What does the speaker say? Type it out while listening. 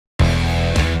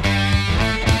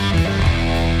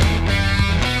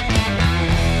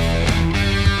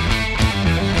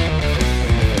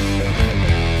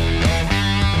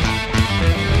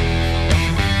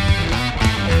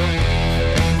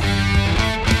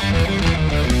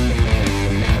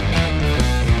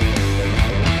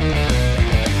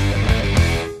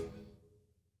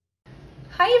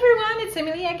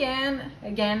Emily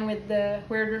again with the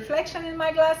weird reflection in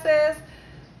my glasses.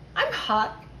 I'm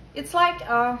hot. It's like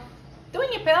doing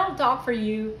a pedal talk for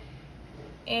you.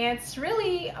 It's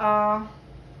really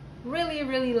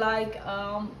really like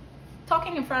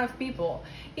talking in front of people,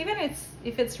 even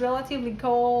if it's relatively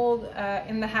cold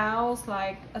in the house,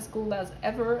 like as cold as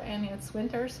ever, and it's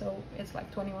winter, so it's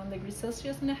like 21 degrees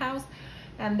Celsius in the house,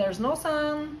 and there's no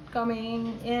sun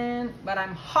coming in, but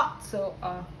I'm hot, so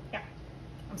yeah,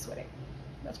 I'm sweating.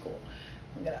 That's cool.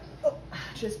 I'm gonna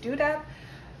just do that.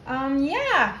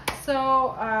 Yeah,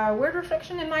 so weird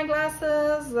reflection in my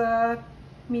glasses,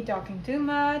 me talking too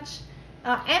much,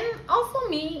 and also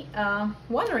me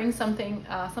wondering something,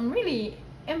 some really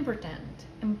important.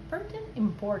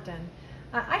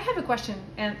 I have a question,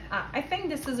 and I think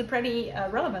this is a pretty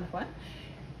relevant one.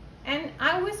 And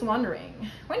I was wondering,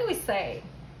 when we say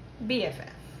BFF,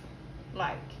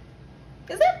 like,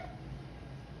 is it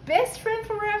best friend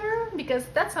forever? Because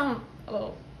that sounds a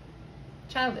little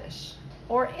childish.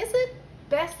 Or is it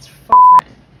best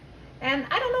friend? And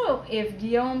I don't know if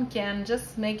Guillaume can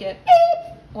just make it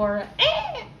or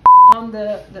on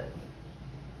the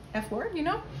F word, you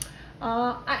know?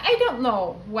 I don't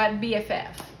know what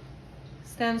BFF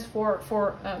stands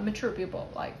for mature people,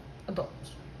 like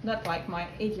adults, not like my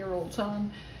 8-year-old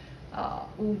son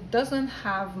who doesn't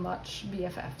have much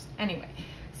BFFs. Anyway,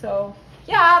 so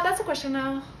yeah, that's a question.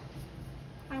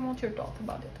 I want your thought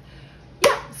about it.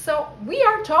 Yeah, so we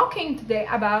are talking today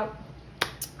about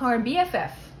our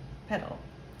BFF pedal,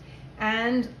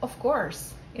 and of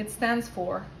course it stands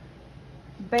for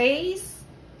bass,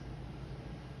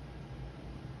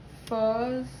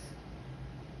 fuzz,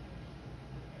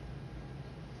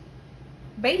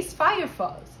 bass fire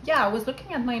fuzz. Yeah, I was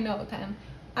looking at my note and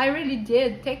I really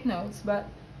did take notes, but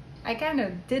I kind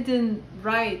of didn't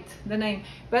write the name.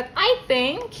 But I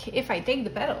think if I take the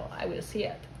pedal, I will see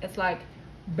it. It's like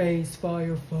bass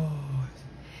fire fuzz.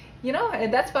 You know,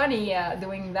 that's funny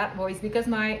doing that voice, because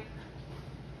my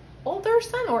older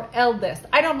son or eldest,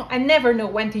 I don't know, I never know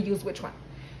when to use which one.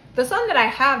 The son that I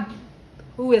have,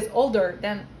 who is older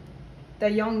than the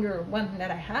younger one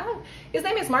that I have, his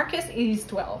name is Marcus. He's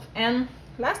 12, and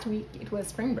last week it was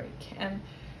spring break, and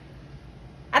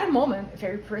at a moment, a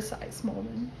very precise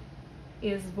moment,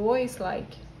 his voice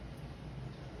like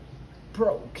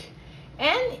broke,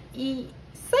 and he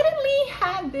suddenly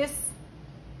had this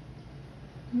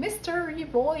mystery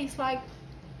voice, like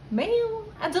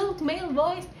adult male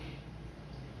voice,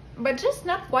 but just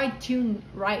not quite tuned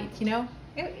right, you know?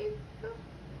 It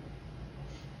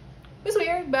was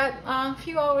weird, but a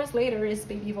few hours later his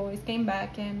baby voice came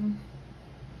back, and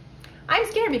I'm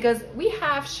scared because we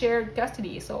have shared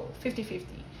custody, so 50-50.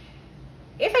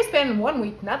 If I spend 1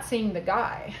 week not seeing the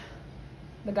guy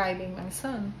being my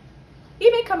son, he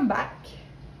may come back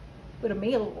with a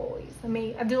male voice,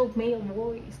 adult male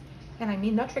voice, and I may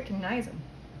not recognize him.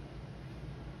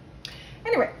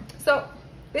 Anyway, so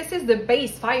this is the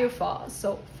bass fire fuzz.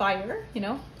 So fire, you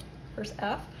know, first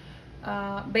F,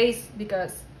 bass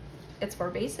because it's for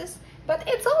basses, but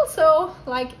it's also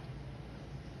like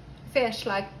fish,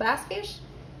 like bass fish.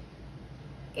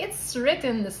 It's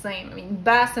written the same. I mean,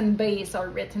 bass and bass are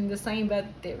written the same, but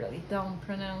they really don't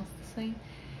pronounce the same.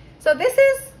 So this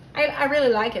is, I really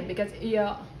like it because,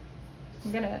 yeah,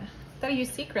 I'm gonna tell you a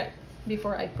secret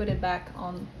before I put it back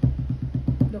on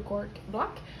the cork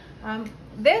block.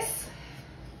 This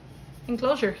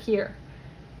enclosure here,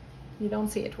 you don't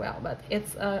see it well, but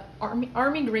it's a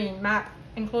army green matte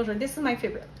enclosure. This is my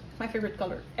favorite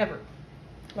color ever.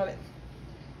 Love it.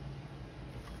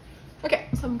 Okay,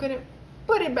 so I'm gonna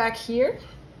put it back here.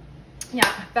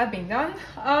 Yeah, that being done.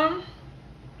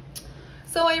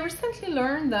 So I recently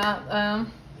learned that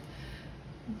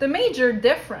the major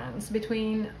difference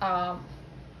between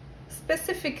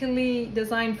specifically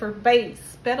designed for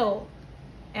bass pedal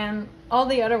and all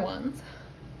the other ones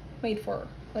made for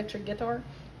electric guitar,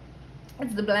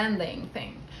 it's the blending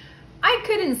thing. I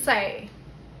couldn't say,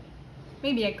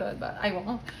 maybe I could, but I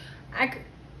won't.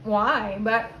 Why?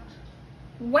 But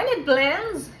when it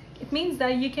blends, it means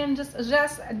that you can just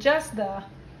adjust the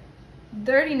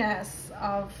dirtiness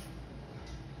of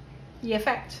the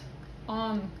effect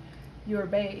on your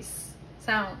bass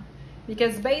sound,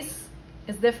 because bass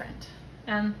is different,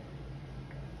 and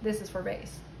this is for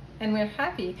bass, and we're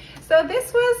happy. So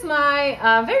this was my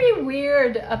very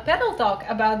weird pedal talk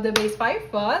about the bass fire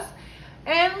fuzz,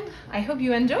 and I hope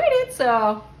you enjoyed it.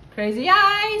 So crazy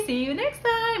eye, see you next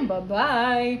time, bye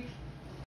bye.